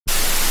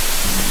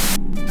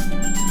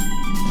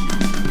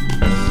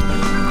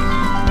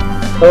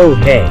Oh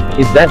hey,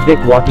 is that Vic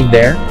walking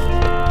there?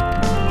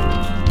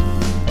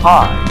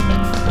 Hi.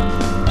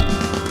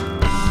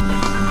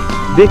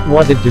 Vic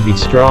wanted to be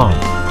strong,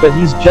 but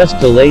he's just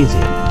too lazy.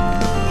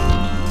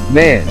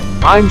 Man,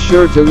 I'm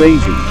sure too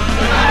lazy.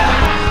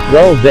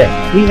 Well Vic,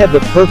 we have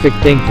the perfect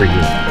thing for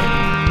you.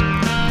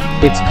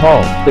 It's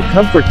called the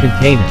comfort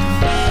container.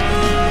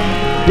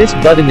 This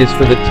button is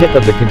for the tip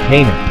of the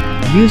container,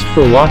 used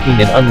for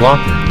locking and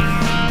unlocking.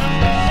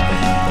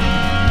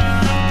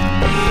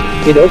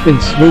 It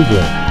opens smoothly,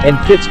 and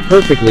fits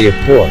perfectly of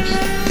course.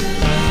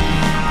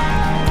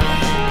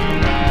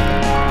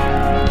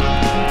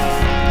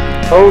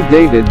 Oh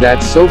David,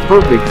 that's so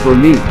perfect for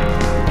me.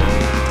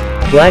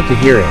 Glad to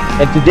hear it,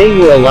 and today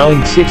we're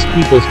allowing 6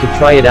 people to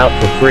try it out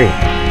for free.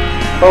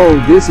 Oh,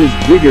 this is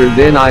bigger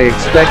than I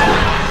expected.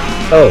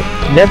 Oh,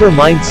 never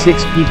mind,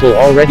 6 people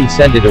already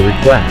sent it a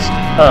request.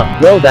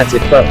 Well that's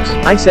it folks.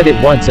 I said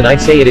it once and I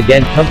say it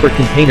again, comfort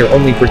container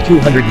only for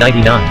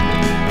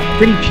 $299.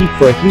 Pretty cheap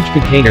for a huge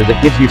container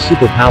that gives you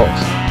superpowers.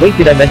 Wait,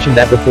 did I mention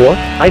that before?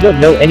 I don't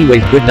know,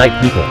 anyways, good night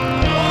people.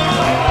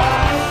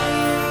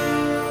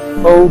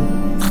 Oh.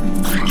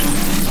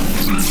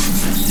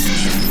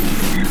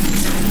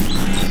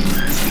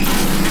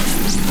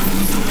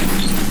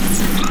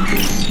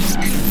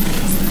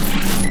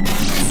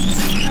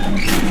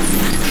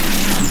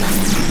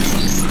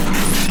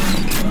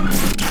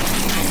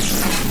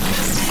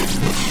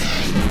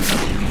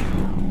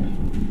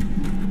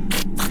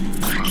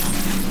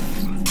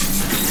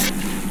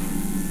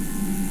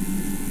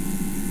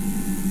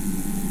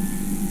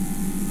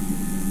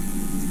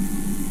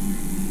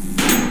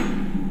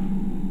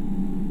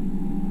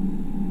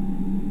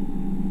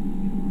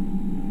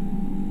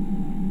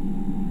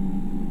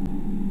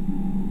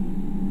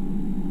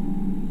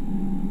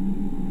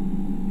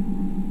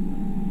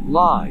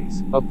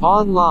 Lies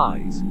upon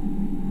lies.